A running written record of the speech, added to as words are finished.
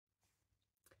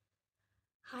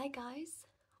Hi guys,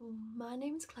 my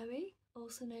name is Chloe,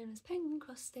 also known as Penguin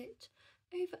Cross Stitch,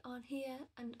 over on here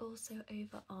and also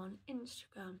over on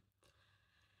Instagram.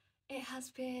 It has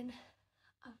been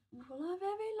a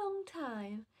very long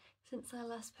time since I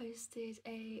last posted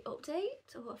a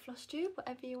update or a FlossTube,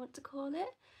 whatever you want to call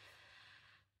it.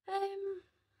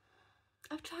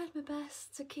 I've tried my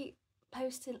best to keep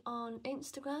posting on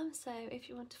Instagram, so if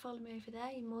you want to follow me over there,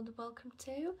 you're more than welcome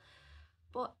to,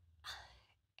 but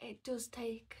it does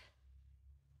take,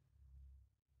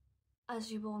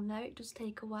 as you all know, it does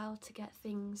take a while to get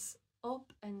things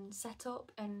up and set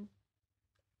up, and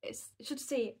you should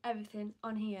see everything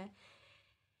on here.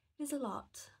 There's a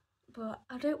lot, but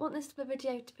I don't want this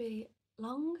video to be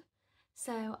long,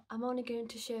 so I'm only going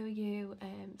to show you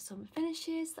some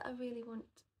finishes that I really want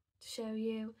to show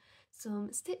you, some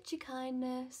Stitchy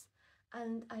kindness,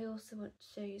 and I also want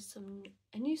to show you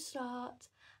a new start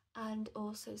and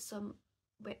also some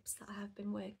whips that I have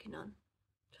been working on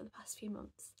for the past few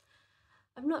months.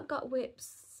 I've not got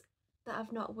whips that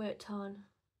I've not worked on,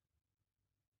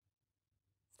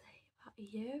 say, about a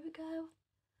year ago.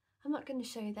 I'm not going to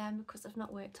show them because I've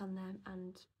not worked on them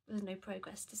and there's no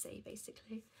progress to see,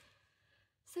 basically.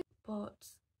 So, but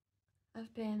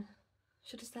I've been,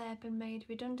 should I say, I've been made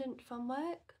redundant from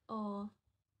work or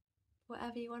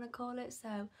whatever you want to call it,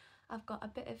 so I've got a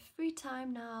bit of free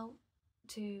time now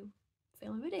to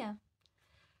film a video.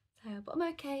 So, but I'm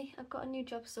okay, I've got a new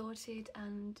job sorted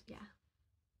and yeah.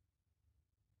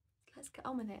 Let's get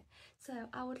on with it. So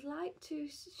I would like to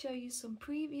show you some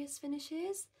previous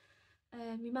finishes.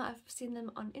 You might have seen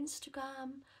them on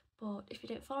Instagram, but if you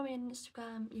don't follow me on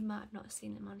Instagram, you might have not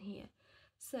seen them on here.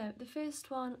 So the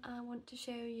first one I want to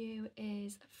show you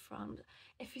is from,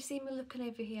 if you see me looking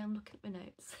over here, I'm looking at my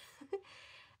notes.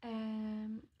 Let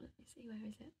me see, where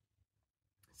is it?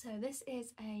 So this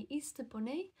is a Easter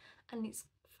bunny and it's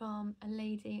from a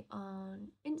lady on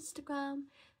Instagram.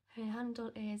 Her handle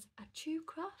is a True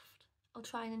Craft. I'll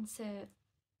try and insert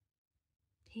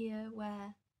here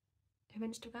where her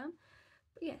Instagram.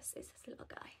 But yes, it's this little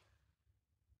guy.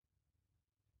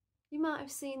 You might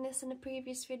have seen this in a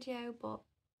previous video, but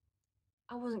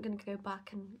I wasn't going to go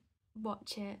back and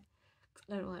watch it because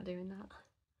I don't like doing that.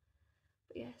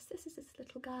 But yes, this is this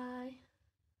little guy.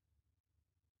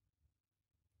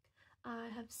 I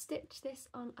have stitched this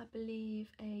on, I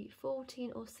believe, a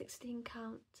 14 or 16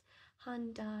 count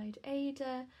hand-dyed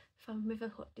Ada from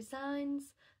Riverhook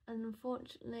Designs, and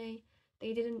unfortunately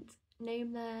they didn't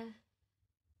name their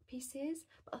pieces,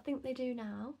 but I think they do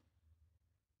now.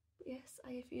 But yes,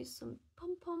 I have used some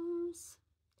pom-poms.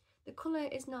 The colour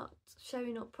is not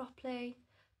showing up properly.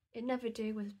 It never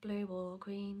do with blue or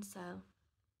green, so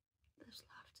that's what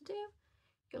I have to do.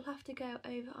 You'll have to go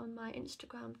over on my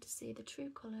Instagram to see the true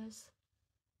colours.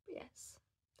 But yes,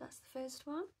 that's the first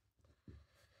one.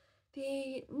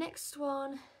 The next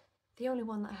one, the only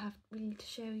one that I have really to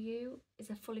show you, is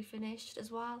a fully finished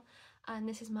as well, and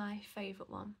this is my favourite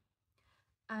one.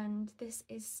 And this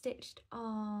is stitched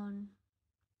on,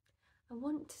 I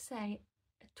want to say,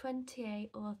 a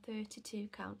 28 or 32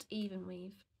 count even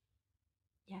weave.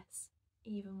 Yes,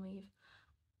 even weave.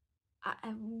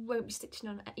 I won't be stitching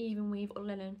on an even weave or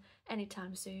linen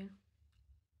anytime soon.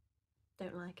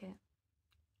 Don't like it.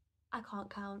 I can't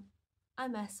count. I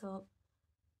mess up.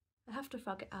 I have to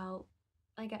frog it out.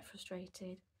 I get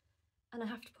frustrated and I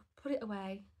have to put it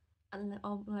away and then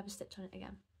I'll never stitch on it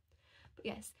again. But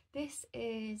yes, this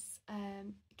is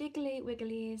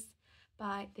Wigglies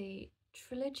by the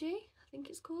Trilogy, I think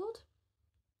it's called.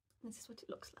 This is what it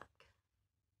looks like.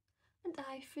 And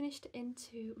I finished it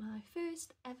into my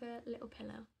first ever little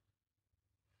pillow.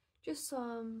 Just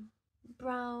some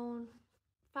brown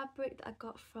fabric that I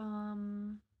got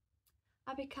from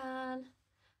Abican,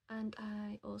 and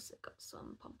I also got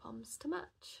some pom-poms to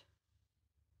match.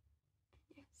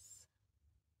 Yes.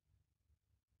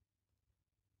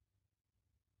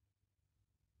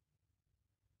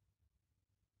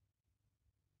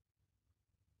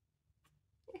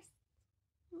 Yes.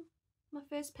 My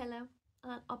first pillow,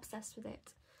 and I'm obsessed with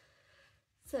it.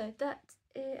 So that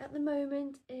at the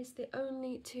moment is the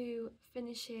only two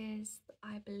finishes that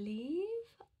I believe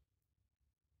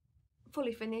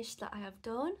fully finished that I have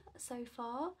done so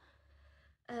far.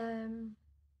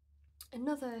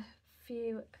 Another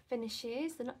few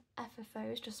finishes, they're not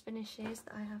FFOs, just finishes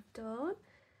that I have done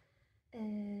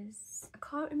is, I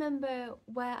can't remember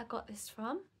where I got this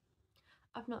from.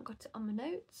 I've not got it on my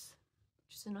notes,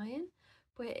 which is annoying,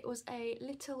 but it was a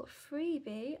little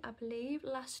freebie, I believe,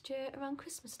 last year around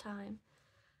Christmas time,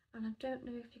 and I don't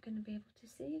know if you're going to be able to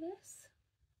see this.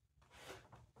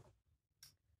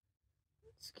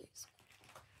 Excuse me.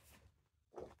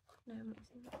 No, I'm not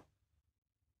seeing that.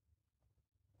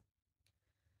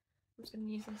 I'm just going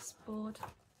to use this board.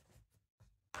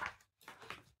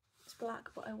 It's black,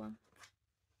 but oh well.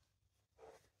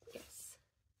 Yes.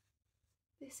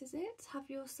 This is it. Have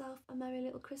yourself a merry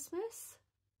little Christmas.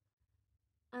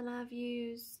 And I've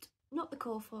used, not the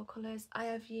colourful colours, I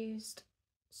have used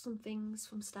some things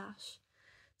from Stash.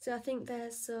 So I think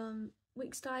there's some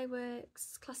Wix Dye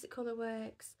Works, Classic Colour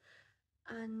Works,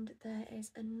 and there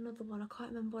is another one, I can't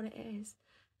remember what it is.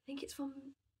 I think it's from,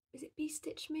 is it Be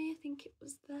Stitch Me? I think it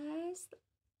was theirs that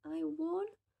I won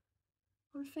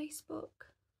on Facebook.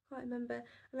 Can't remember.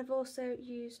 And I've also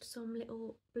used some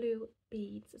little blue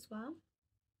beads as well.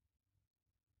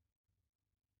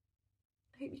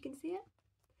 I hope you can see it.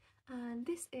 And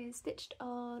this is stitched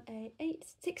on a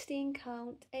 16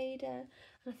 count Ada,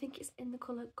 and I think it's in the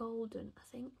colour Golden, I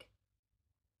think.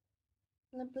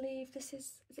 And I believe this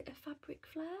is it a Fabric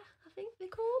Flare, I think they're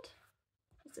called?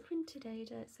 It's a printed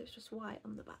Ada, so it's just white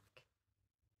on the back.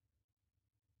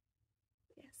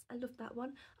 Yes, I love that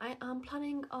one. I am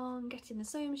planning on getting the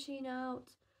sewing machine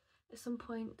out at some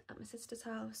point at my sister's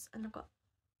house, and I've got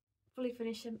fully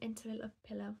finished them into a little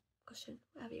pillow, cushion,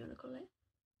 whatever you want to call it.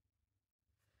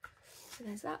 So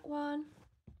there's that one.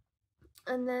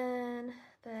 And then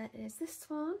there is this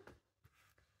one.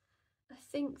 I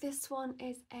think this one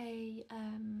is a, I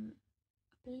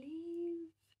believe,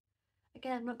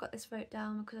 again I've not got this wrote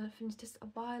down because I finished this a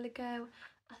while ago.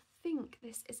 I think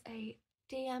this is a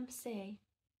DMC.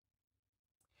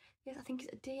 Yes, I think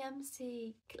it's a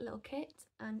DMC little kit,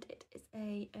 and it is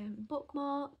a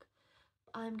bookmark.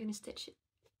 I'm going to stitch it,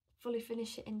 fully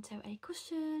finish it into a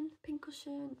cushion, pink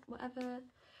cushion, whatever.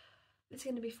 It's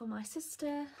going to be for my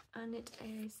sister, and it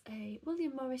is a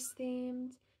William Morris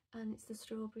themed, and it's the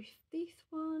Strawberry Wreath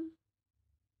one.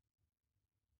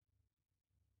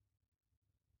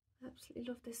 I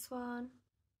absolutely love this one.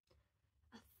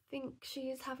 I think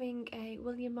she is having a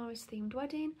William Morris themed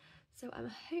wedding, so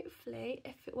I'm hopefully,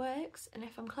 if it works and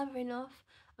if I'm clever enough,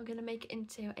 I'm going to make it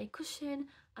into a cushion,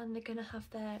 and they're going to have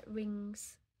their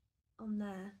rings on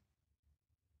there,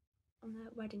 on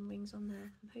their wedding rings on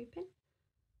there, I'm hoping.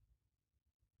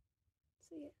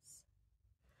 So yes,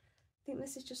 I think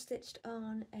this is just stitched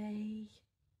on a,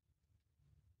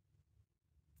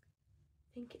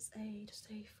 I think it's just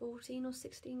a 14 or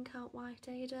 16 count white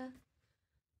Ada.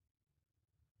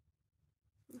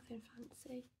 Nothing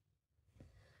fancy.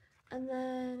 And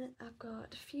then I've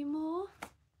got a few more.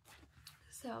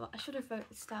 So I should have wrote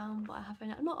this down, but I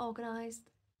haven't. I'm not organised.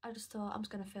 I just thought I'm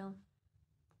just going to film,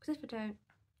 because if I don't,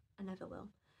 I never will.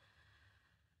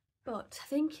 But I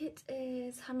think it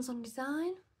is Hands On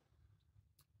Design,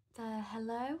 their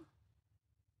Hello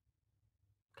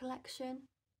collection,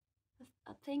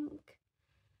 I think.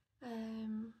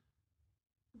 I'm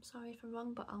sorry if I'm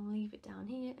wrong, but I'll leave it down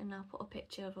here and I'll put a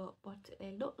picture of what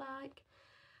they look like.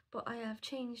 But I have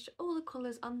changed all the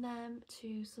colours on them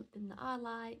to something that I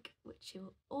like, which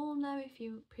you all know if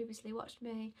you previously watched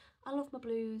me. I love my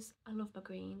blues, I love my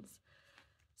greens.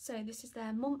 So this is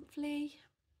their monthly,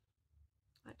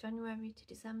 like January to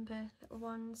December little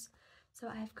ones. So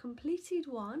I have completed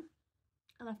one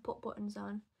and I've put buttons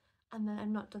on, and then I've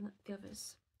not done the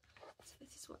others. So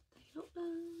this is what they look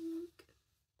like.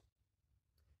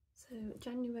 So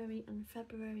January and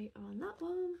February are on that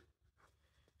one.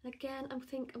 And again, I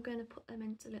think I'm going to put them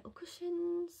into little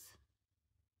cushions.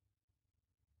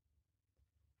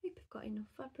 Hope I've got enough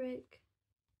fabric,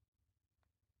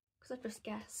 because I've just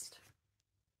guessed.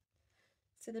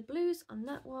 So the blues on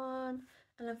that one,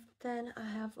 and then I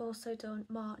have also done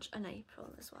March and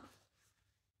April as well.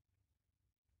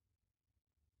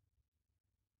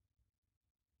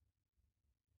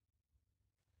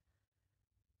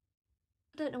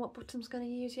 I don't know what button I'm going to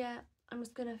use yet. I'm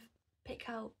just going to pick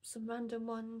out some random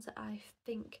ones that I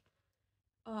think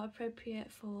are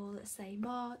appropriate for, let's say,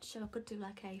 March. So I could do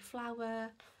like a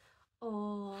flower,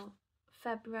 or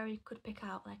February could pick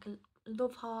out like a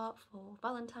love heart for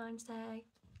Valentine's Day.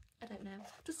 I don't know,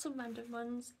 just some random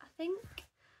ones, I think.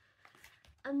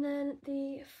 And then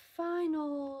the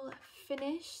final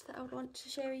finish that I would want to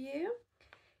show you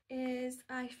is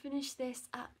I finished this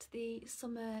at the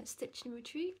summer stitching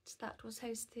retreat that was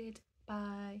hosted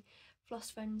by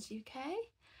Floss Friends UK,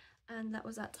 and that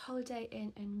was at Holiday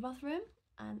Inn in Rotherham,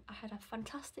 and I had a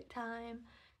fantastic time.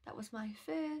 That was my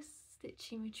first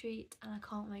stitching retreat, and I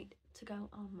can't wait to go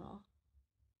on more.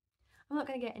 I'm not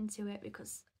going to get into it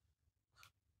because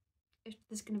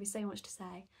there's going to be so much to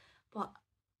say, but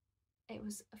it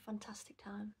was a fantastic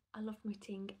time. I loved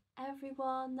meeting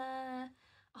everyone there.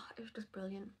 Oh, it was just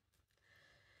brilliant.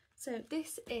 So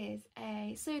this is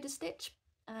a Soda Stitch,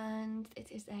 and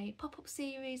it is a pop-up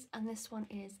series, and this one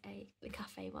is the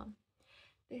cafe one.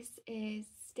 This is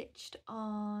stitched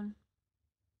on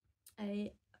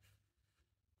a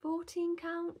 14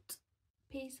 count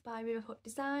piece by River Hut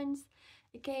Designs.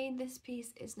 Again, this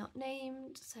piece is not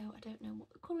named, so I don't know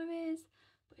what the colour is,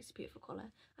 but it's a beautiful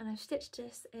colour. And I've stitched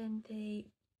this in the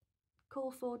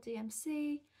Call for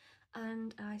DMC,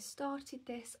 and I started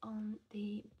this on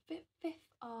the 5th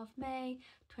of May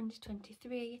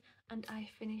 2023, and I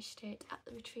finished it at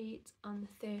the retreat on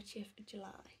the 30th of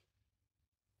July.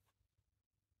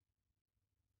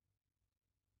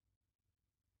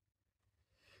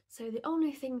 So the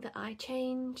only thing that I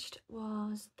changed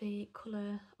was the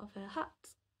colour of her hat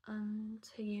and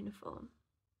her uniform.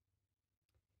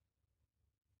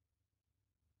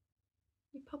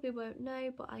 You probably won't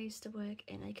know, but I used to work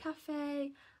in a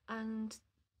cafe and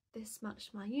this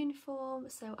matched my uniform,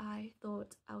 so I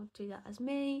thought I would do that as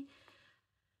me.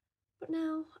 But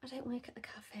now I don't work at the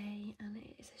cafe and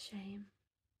it is a shame.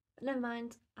 But never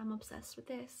mind, I'm obsessed with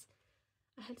this.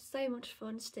 I had so much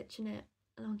fun stitching it,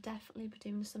 and I'll definitely be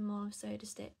doing some more of Soda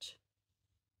Stitch.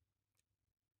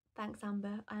 Thanks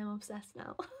Amber, I am obsessed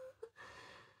now.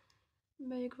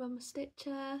 My grandma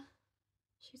stitcher,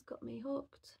 she's got me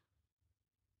hooked.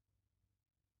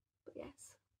 But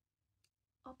yes,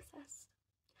 obsessed.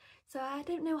 So I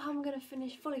don't know how I'm going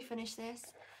to fully finish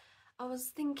this. I was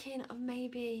thinking of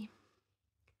maybe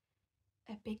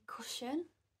a big cushion.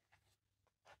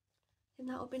 I think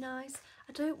that would be nice.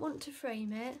 I don't want to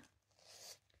frame it.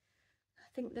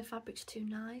 I think the fabric's too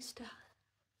nice to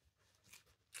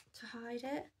hide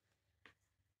it.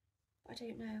 I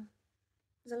don't know.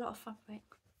 There's a lot of fabric.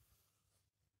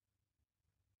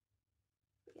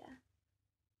 But yeah.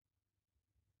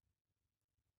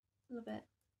 Love it.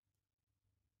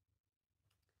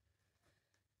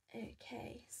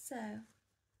 Okay, so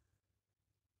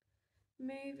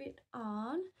moving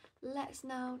on, let's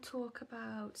now talk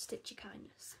about Stitchy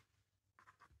Kindness.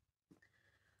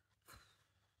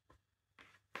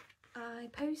 I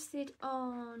posted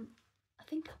on, I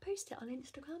think I posted it on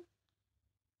Instagram,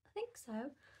 I think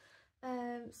so,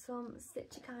 some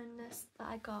Stitchy Kindness that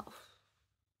I got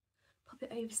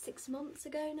probably over 6 months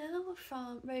ago now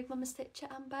from Rogue Mama Stitcher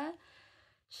Amber.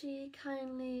 She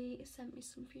kindly sent me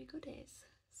some free goodies,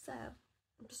 so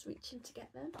I'm just reaching to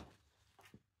get them.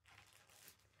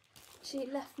 She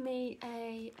left me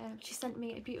a, she sent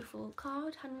me a beautiful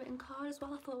card, handwritten card as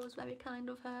well. I thought it was very kind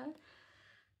of her,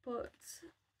 but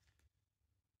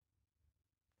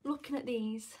looking at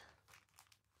these,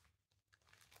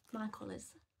 my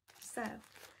colours. So,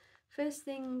 first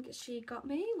thing she got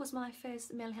me was my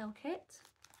first Mill Hill kit.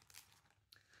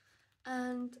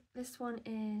 And this one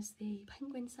is the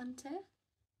Penguin Santa,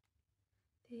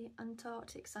 the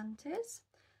Antarctic Santas,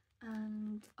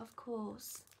 and of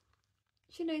course,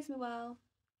 she knows me well,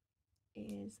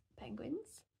 is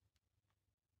penguins.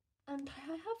 And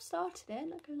I have started it,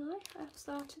 not gonna lie, I have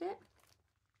started it.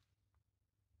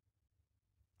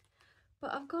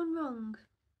 But I've gone wrong.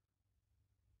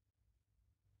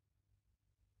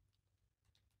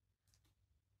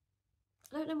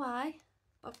 I don't know why,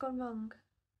 but I've gone wrong.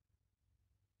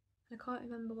 And I can't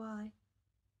remember why.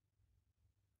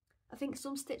 I think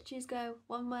some stitches go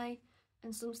one way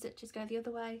and some stitches go the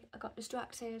other way. I got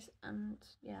distracted and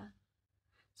yeah.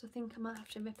 So I think I might have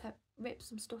to rip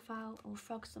some stuff out or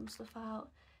frog some stuff out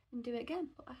and do it again.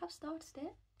 But I have started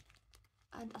it.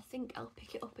 And I think I'll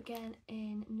pick it up again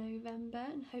in November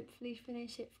and hopefully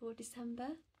finish it for December.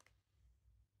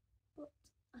 But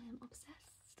I am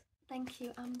obsessed. Thank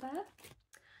you, Amber.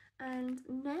 And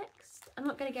next, I'm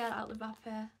not going to get out the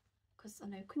wrapper because I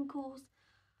know crinkles,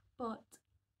 but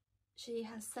she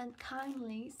has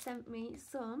kindly sent me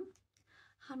some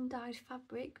hand-dyed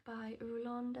fabric by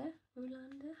Rolanda,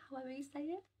 however you say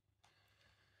it.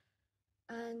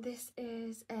 And this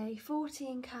is a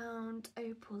 14 count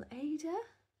opal Ada,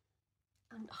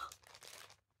 and oh,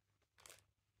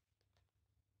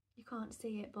 you can't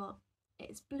see it, but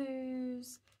it's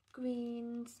blues,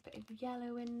 greens, bit of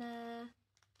yellow in there.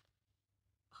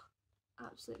 Oh,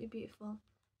 absolutely beautiful,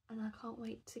 and I can't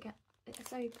wait to get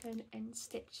this open and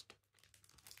stitched.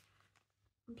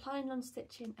 I'm planning on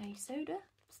stitching a soda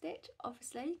stitch,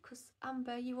 obviously, because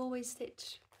Amber, you always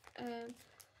stitch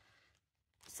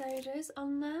sodas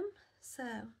on them. So,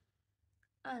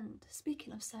 and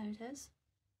speaking of sodas,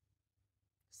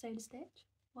 soda stitch,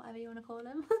 whatever you want to call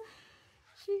them,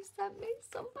 she sent me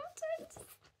some buttons.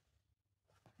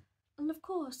 And of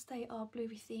course they are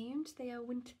bluey themed, they are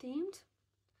winter themed.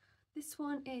 This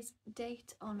one is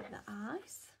Date on the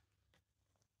Ice.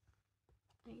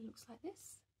 It looks like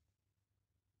this.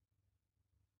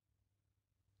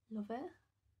 Love it.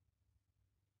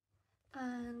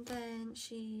 And then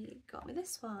she got me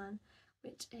this one,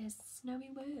 which is Snowy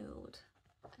World,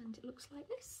 and it looks like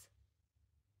this.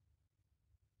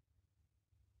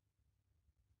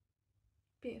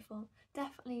 Beautiful.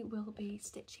 Definitely will be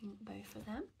stitching both of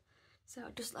them. So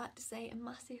I'd just like to say a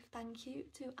massive thank you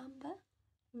to Amber.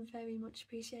 Very much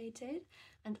appreciated,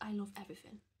 and I love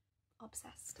everything.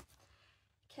 Obsessed.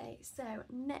 Okay, so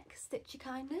next Stitchy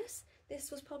Kindness.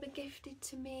 This was probably gifted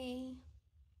to me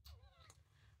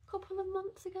a couple of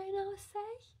months ago now,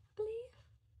 I believe,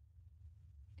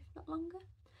 if not longer.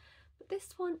 But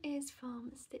this one is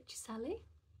from Stitchy Sally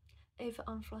over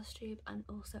on FlossTube and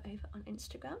also over on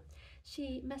Instagram.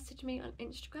 She messaged me on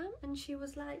Instagram and she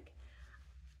was like,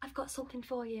 I've got something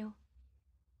for you.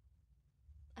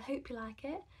 I hope you like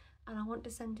it and I want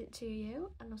to send it to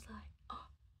you. And I was like, oh,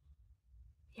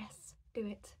 yes, do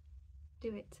it,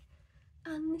 do it.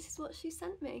 And this is what she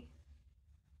sent me.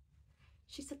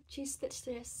 She said she stitched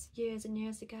this years and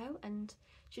years ago and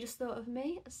she just thought of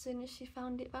me as soon as she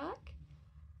found it back.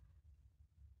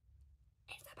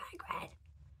 It's a penguin.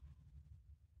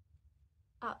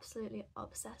 Absolutely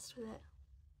obsessed with it.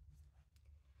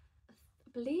 I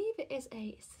believe it is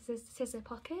a scissor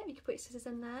pocket. You can put your scissors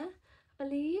in there, I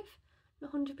believe.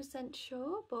 Not 100%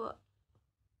 sure, but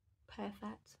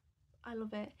perfect. I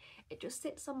love it. It just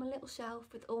sits on my little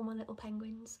shelf with all my little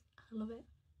penguins. I love it.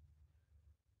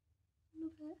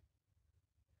 Love it.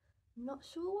 I'm not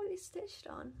sure what it's stitched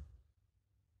on,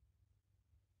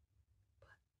 but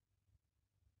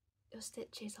your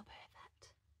stitches are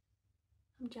perfect.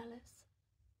 I'm jealous.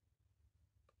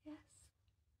 Yes.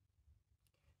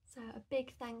 So a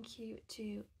big thank you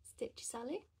to Stitchy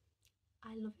Sally.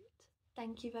 I love it.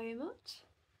 Thank you very much.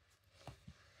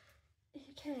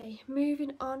 Okay,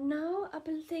 moving on now. I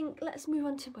think let's move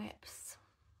on to whips.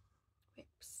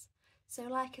 Whips. So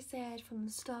like I said from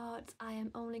the start, I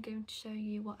am only going to show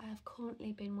you what I have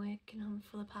currently been working on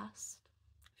for the past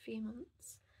few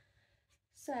months.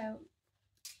 So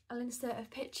I'll insert a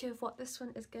picture of what this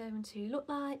one is going to look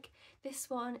like. This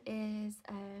one is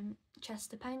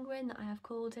Chester Penguin that I have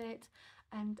called it,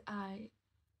 and I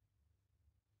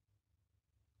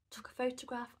took a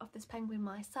photograph of this penguin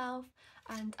myself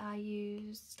and I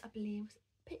used, I believe,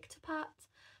 Pictopat,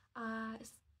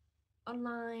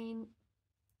 online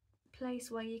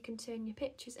place where you can turn your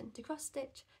pictures into cross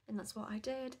stitch, and that's what I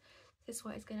did. This is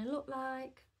what it's going to look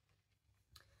like,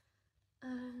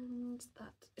 and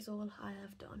that is all I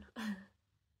have done.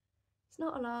 It's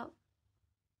not a lot,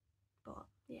 but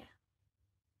yeah,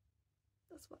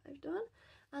 that's what I've done.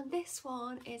 And this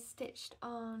one is stitched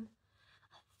on,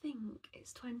 I think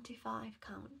it's 25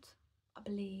 count, I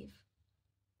believe.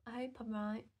 I hope I'm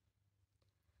right.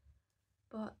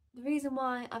 But the reason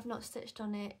why I've not stitched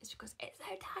on it is because it's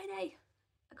so tiny.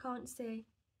 I can't see.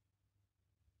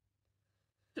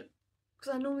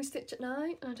 Because I normally stitch at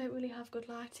night and I don't really have good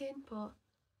lighting, but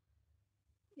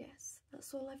yes,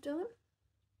 that's all I've done.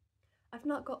 I've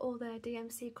not got all the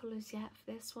DMC colours yet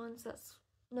for this one, so that's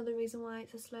another reason why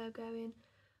it's a slow going.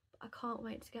 But I can't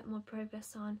wait to get more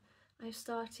progress on. I'm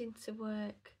starting to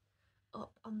work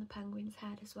up on the penguin's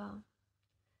head as well,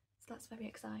 so that's very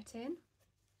exciting.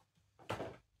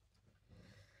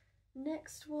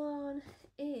 Next one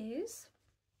is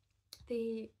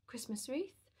the Christmas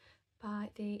Wreath by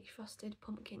the Frosted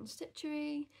Pumpkin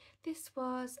Stitchery. This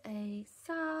was a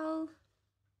sale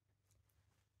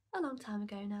a long time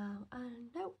ago now,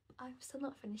 and nope, I've still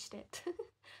not finished it.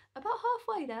 About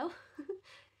halfway though.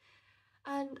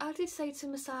 And I did say to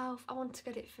myself I want to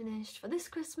get it finished for this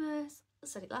Christmas. I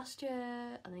said it last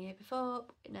year and the year before,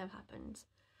 but it never happened.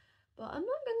 But I'm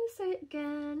not going to say it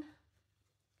again.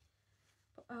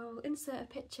 But I'll insert a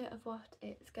picture of what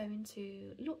it's going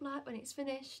to look like when it's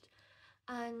finished.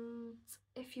 And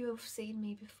if you have seen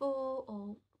me before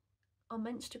or on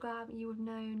my Instagram, you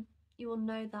will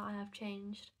know that I have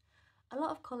changed a lot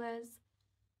of colours,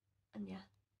 and yeah.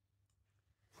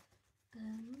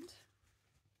 And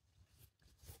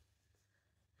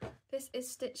this is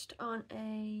stitched on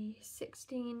a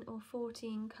 16 or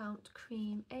 14 count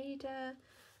cream Ada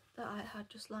that I had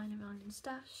just lying around in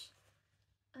stash,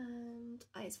 and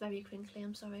it's very crinkly.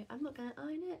 I'm sorry, I'm not going to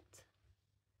iron it.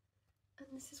 And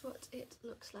this is what it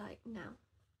looks like now.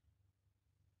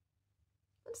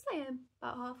 I'd say I'm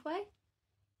about halfway.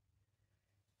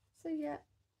 So yeah,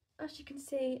 as you can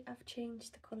see, I've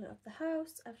changed the colour of the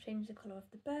house, I've changed the colour of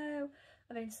the bow,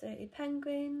 I've inserted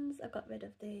penguins, I've got rid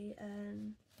of the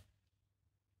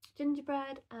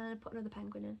gingerbread and put another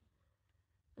penguin in.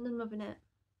 And I'm loving it.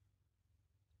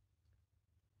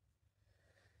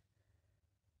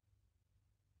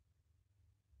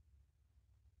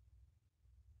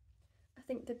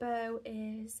 I think the bow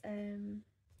is,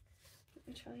 let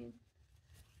me try and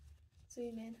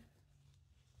zoom in.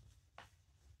 I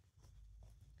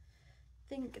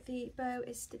think the bow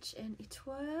is stitched in a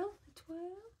twirl,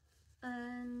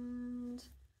 and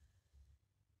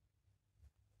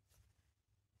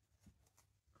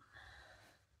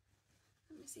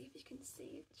let me see if you can see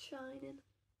it shining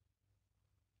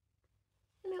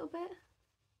a little bit.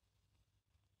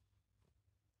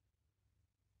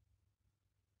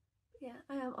 Yeah,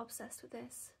 I am obsessed with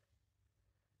this,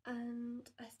 and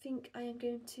I think I am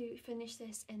going to finish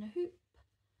this in a hoop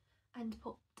and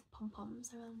put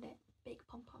pom-poms around it, big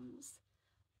pom-poms.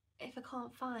 If I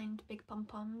can't find big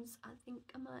pom-poms, I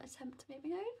think I might attempt to make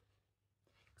my own,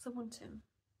 because I want them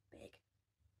big.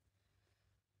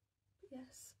 But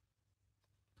yes,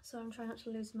 so I'm trying not to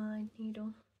lose my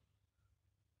needle.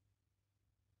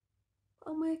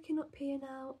 I'm working up here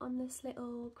now on this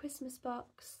little Christmas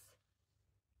box,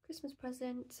 Christmas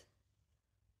present,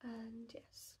 and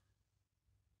yes,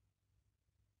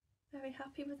 very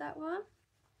happy with that one.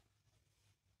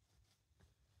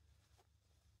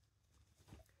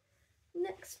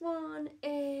 Next one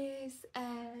is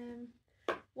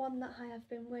one that I have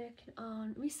been working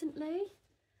on recently.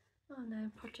 Oh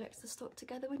no, projects are stuck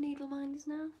together with needle minders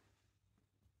now.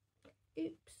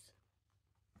 Oops.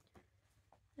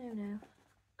 Oh no.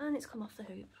 And it's come off the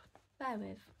hoop. Bear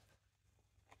with.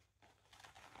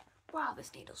 Wow,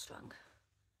 this needle's strong.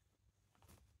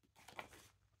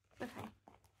 Okay.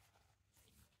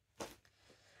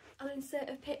 I'll insert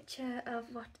a picture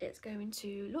of what it's going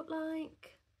to look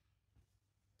like.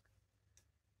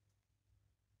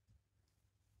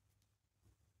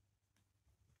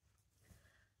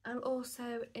 And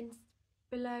also in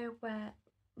below where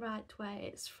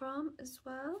it's from as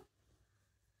well.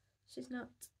 She's not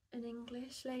an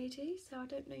English lady, so I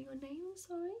don't know your name,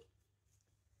 sorry.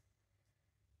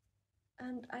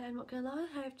 And I am not gonna lie,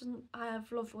 I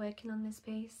have loved working on this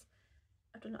piece.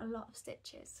 I've done a lot of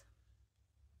stitches,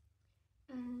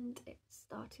 and it's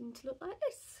starting to look like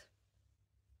this.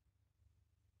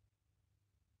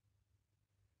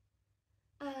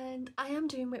 And I am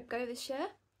doing Whip Go this year.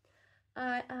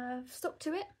 I have stuck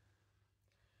to it,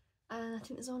 and I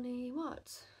think there's only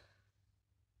what?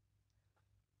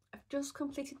 I've just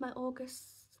completed my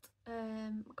August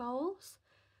goals,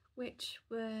 which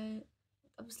were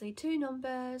obviously 2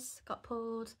 numbers, got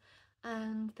pulled,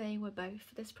 and they were both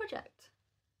for this project.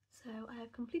 So I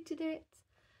have completed it,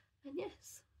 and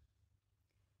yes,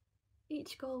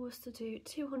 each goal was to do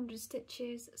 200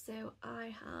 stitches, so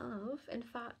I have, in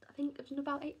fact, I think I've done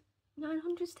about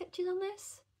 900 stitches on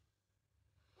this.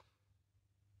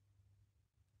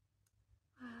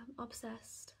 I'm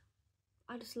obsessed.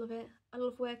 I just love it. I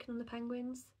love working on the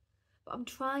penguins, but I'm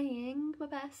trying my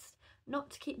best not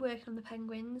to keep working on the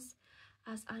penguins,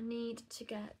 as I need to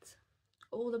get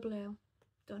all the blue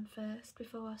done first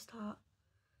before I start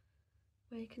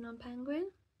working on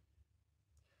penguin.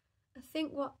 I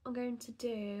think what I'm going to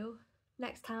do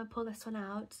next time I pull this one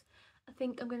out, I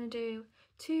think I'm going to do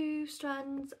 2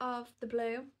 strands of the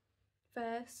blue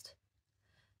first,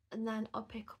 and then I'll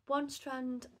pick up 1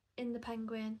 strand in the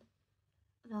penguin,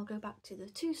 and I'll go back to the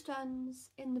 2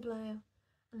 strands in the blue,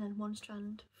 and then 1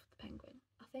 strand for the penguin.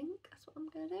 I think that's what I'm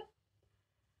going to do.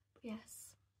 But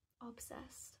yes,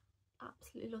 obsessed.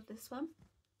 Absolutely love this one.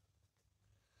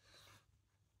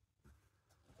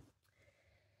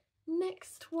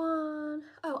 Next one,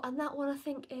 oh, and that one I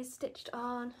think is stitched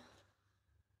on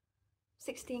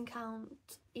 16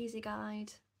 count easy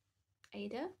guide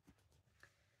Ada.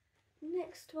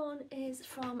 Next one is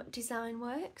from Design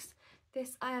Works.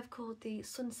 This I have called the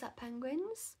Sunset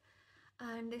Penguins,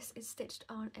 and this is stitched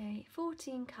on a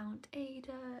 14 count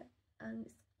Ada, and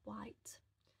it's white,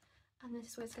 and this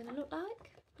is what it's going to look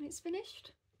like when it's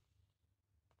finished.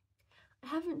 I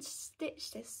haven't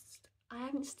stitched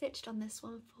on this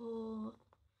one for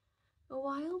a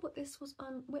while, but this was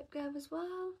on Whip Go as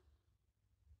well.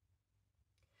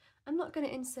 I'm not going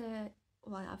to insert,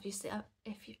 well, obviously, as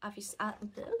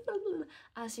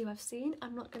you have seen,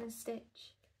 I'm not going to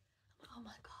stitch. Oh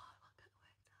my god, I can't work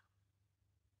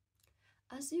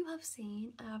that. As you have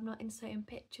seen, I have not inserted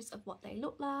pictures of what they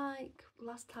look like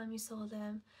last time you saw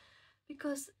them,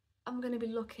 because I'm going to be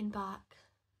looking back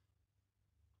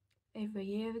over a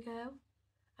year ago,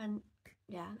 and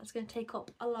yeah, that's going to take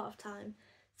up a lot of time.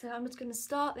 So I'm just going to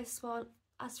start this one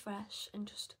as fresh and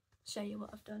just show you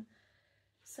what I've done.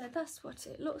 So that's what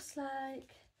it looks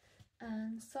like,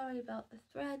 and sorry about the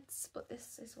threads, but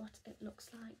this is what it looks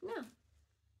like now.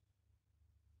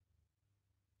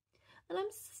 And I'm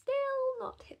still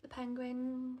not hit the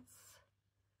penguins,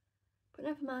 but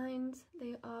never mind,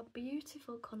 they are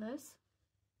beautiful colours.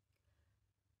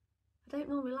 I don't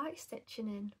normally like stitching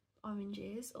in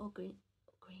oranges or greens,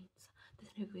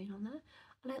 there's no green on there.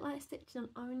 I don't like stitching on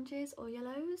oranges or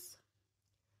yellows,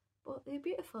 but they're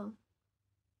beautiful.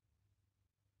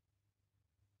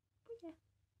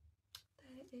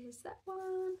 is that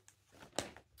one.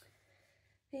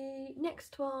 The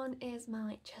next one is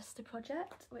my Chester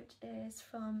project, which is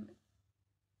from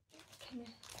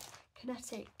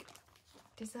Kinetic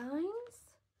Designs,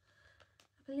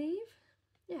 I believe.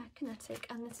 Yeah, Kinetic,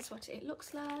 and this is what it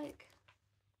looks like.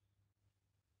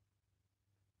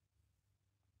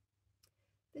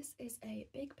 This is a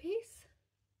big piece.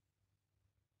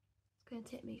 It's going to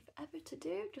take me forever to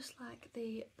do, just like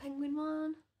the penguin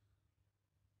one.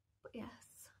 But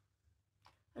yes,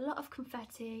 a lot of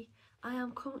confetti. I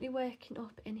am currently working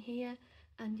up in here,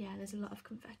 and yeah, there's a lot of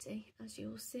confetti, as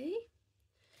you'll see.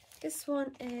 This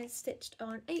one is stitched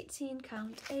on 18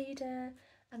 count Ada,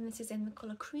 and this is in the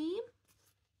colour cream.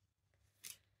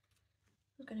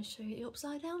 I'm going to show you the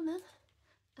upside down then,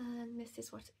 and this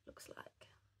is what it looks like.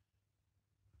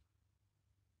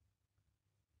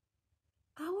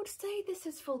 I would say this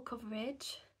is full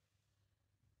coverage.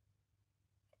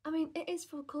 I mean, it is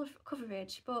full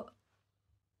coverage, but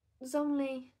there's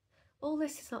only, all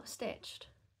this is not stitched.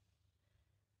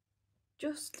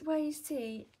 Just where you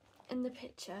see in the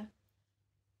picture,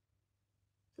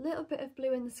 a little bit of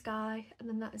blue in the sky, and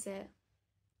then that is it.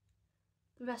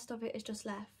 The rest of it is just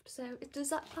left. So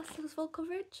does that class as full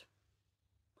coverage?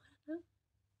 I don't know.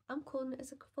 I'm calling it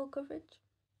as a full coverage.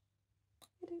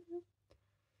 I don't know.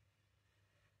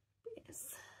 But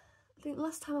yes, I think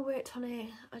last time I worked on it,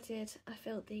 I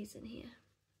filled these in here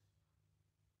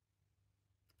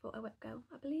for a wet go,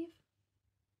 I believe.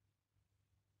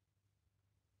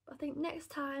 But I think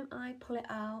next time I pull it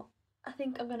out, I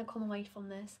think I'm going to come away from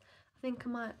this. I think I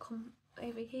might come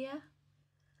over here,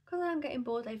 because I am getting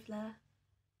bored over there.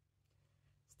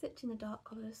 Stitching the dark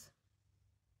colours.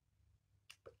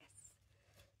 But yes,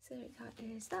 so that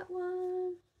is that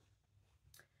one.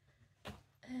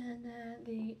 And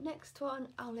the next one,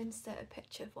 I'll insert a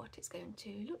picture of what it's going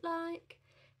to look like.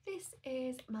 This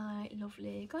is my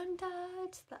lovely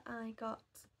Grandad that I got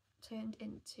turned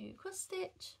into cross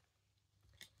stitch.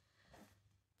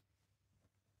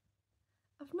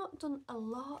 I've not done a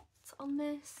lot on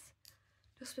this,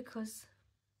 just because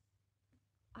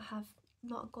I have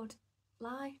not good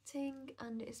lighting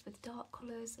and it's with dark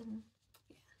colours, and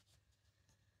yeah.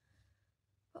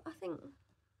 But I think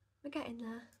we're getting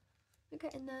there. We're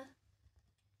getting there.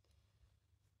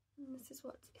 And this is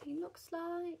what he looks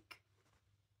like.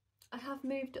 I have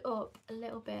moved it up a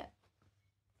little bit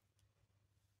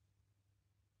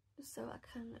just so I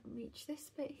can reach this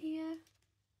bit here.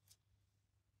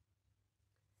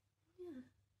 Yeah.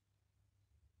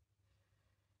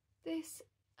 This,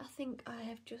 I think I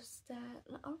have just,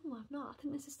 oh I've not, I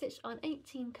think this is stitched on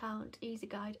 18 count Easy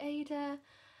Guide Ada,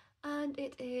 and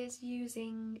it is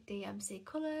using DMC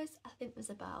colours. I think there's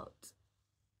about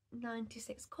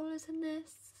 96 colours in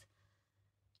this.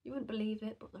 You wouldn't believe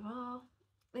it, but there are.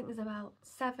 I think there's about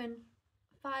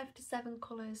 5 to 7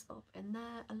 colours up in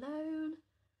there alone.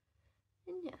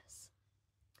 And yes,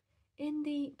 in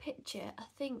the picture I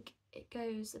think it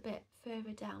goes a bit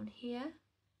further down here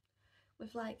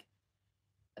with like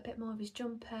a bit more of his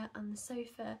jumper and the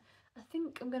sofa. I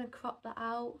think I'm going to crop that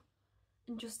out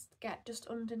and just get just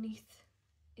underneath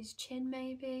his chin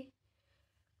maybe.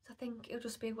 So I think it'll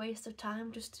just be a waste of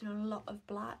time just doing a lot of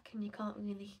black and you can't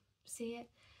really see it.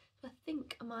 So I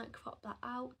think I might crop that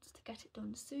out to get it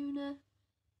done sooner.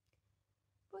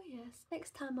 But yes,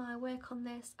 next time I work on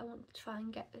this, I want to try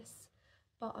and get this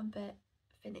bottom bit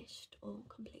finished or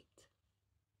complete.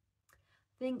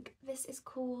 I think this is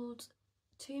called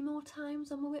 2 more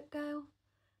times on my whip go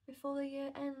before the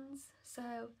year ends,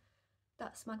 so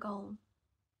that's my goal.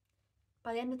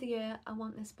 By the end of the year, I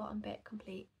want this bottom bit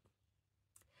complete.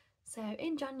 So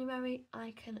in January,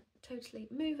 I can totally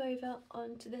move over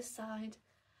onto this side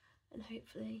and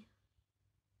hopefully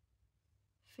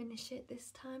finish it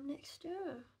this time next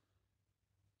year.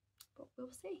 But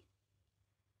we'll see.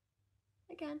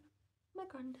 Again, my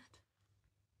Grandad.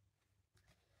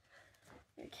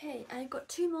 Okay, I've got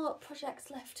 2 more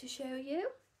projects left to show you.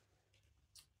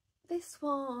 This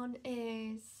one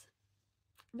is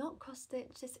not cross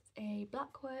stitch, this is a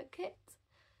black work kit.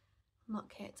 Not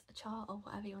kit, a chart or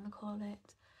whatever you want to call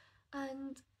it.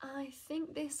 And I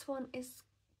think this one is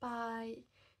by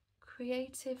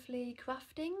Creatively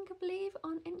Crafting, I believe,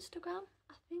 on Instagram.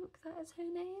 I think that is her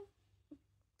name.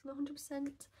 Not 100%.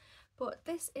 But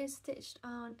this is stitched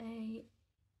on a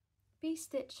Be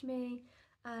Stitch Me,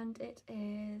 and it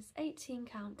is 18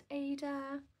 count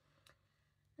Ada.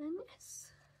 And yes.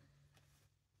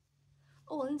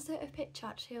 Oh, I'll insert a picture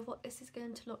actually of what this is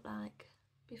going to look like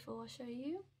before I show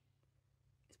you.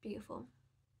 It's beautiful.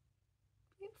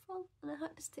 Beautiful. And I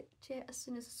had to stitch it as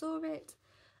soon as I saw it.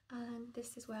 And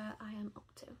this is where I am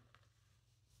up to.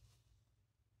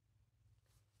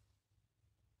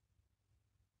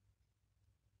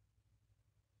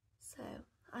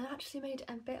 actually made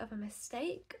a bit of a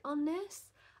mistake on this.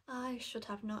 I should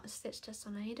have not stitched this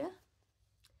on Ada.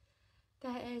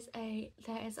 There is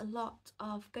a lot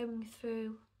of going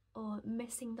through or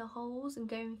missing the holes and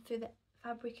going through the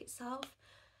fabric itself.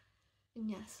 And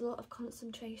yes, a lot of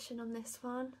concentration on this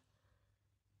one.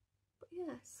 But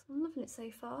yes, I'm loving it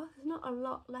so far. There's not a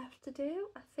lot left to do.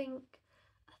 I think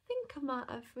I might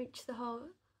have reached the whole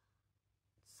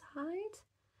side.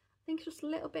 I think just a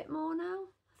little bit more now,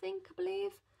 I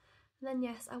believe. And then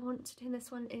yes, I want to turn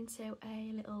this one into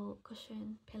a little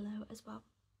cushion pillow as well.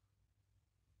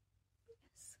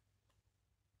 Yes.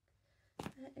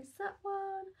 There is that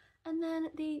one. And then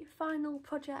the final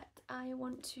project I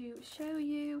want to show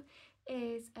you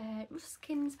is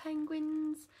Ruskins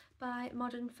Penguins by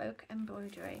Modern Folk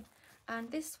Embroidery. And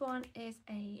this one is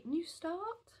a new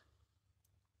start.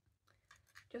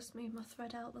 Just move my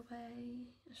thread out the way.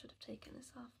 I should have taken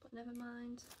this off, but never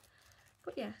mind.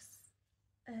 But yes,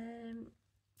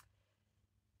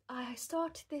 I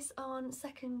started this on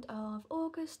 2nd of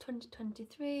August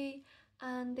 2023,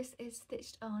 and this is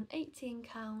stitched on 18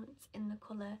 count in the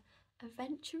colour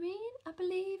Aventurine, I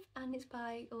believe, and it's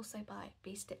also by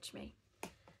Stitchery.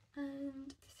 And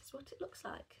this is what it looks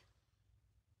like.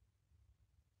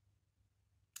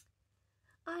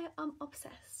 I am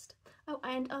obsessed. Oh,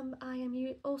 and I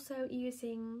am also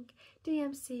using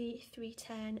DMC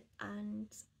 310 and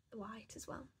white as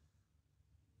well.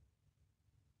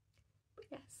 But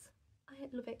yes, I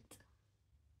love it.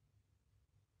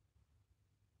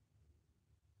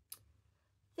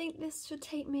 I think this should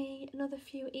take me another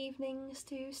few evenings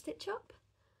to stitch up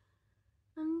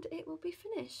and it will be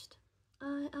finished.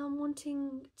 I am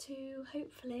wanting to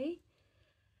hopefully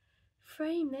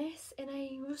frame this in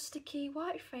a rusticy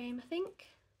white frame, I think.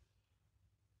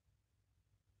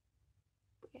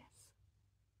 But yes,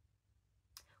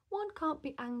 one can't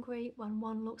be angry when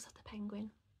one looks at a penguin.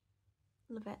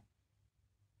 Love it.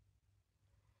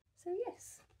 So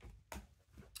yes,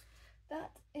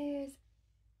 that is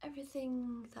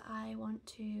everything that I want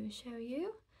to show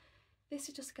you. This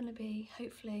is just going to be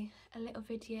hopefully a little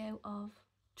video of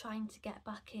trying to get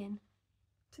back in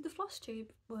to the FlossTube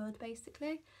world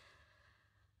basically.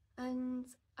 And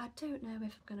I don't know if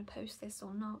I'm going to post this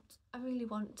or not. I really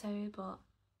want to, but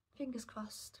fingers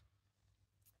crossed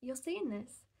you're seeing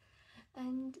this.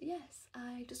 And yes,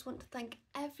 I just want to thank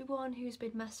everyone who's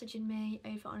been messaging me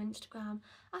over on Instagram,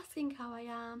 asking how I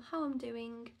am, how I'm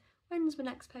doing, when's my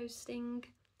next posting.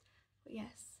 But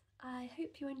yes, I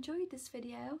hope you enjoyed this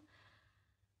video,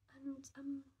 and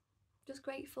I'm just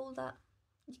grateful that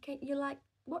you like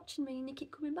watching me and you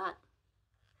keep coming back.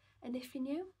 And if you're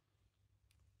new,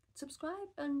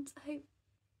 subscribe, and I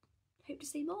hope to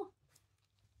see more.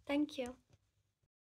 Thank you.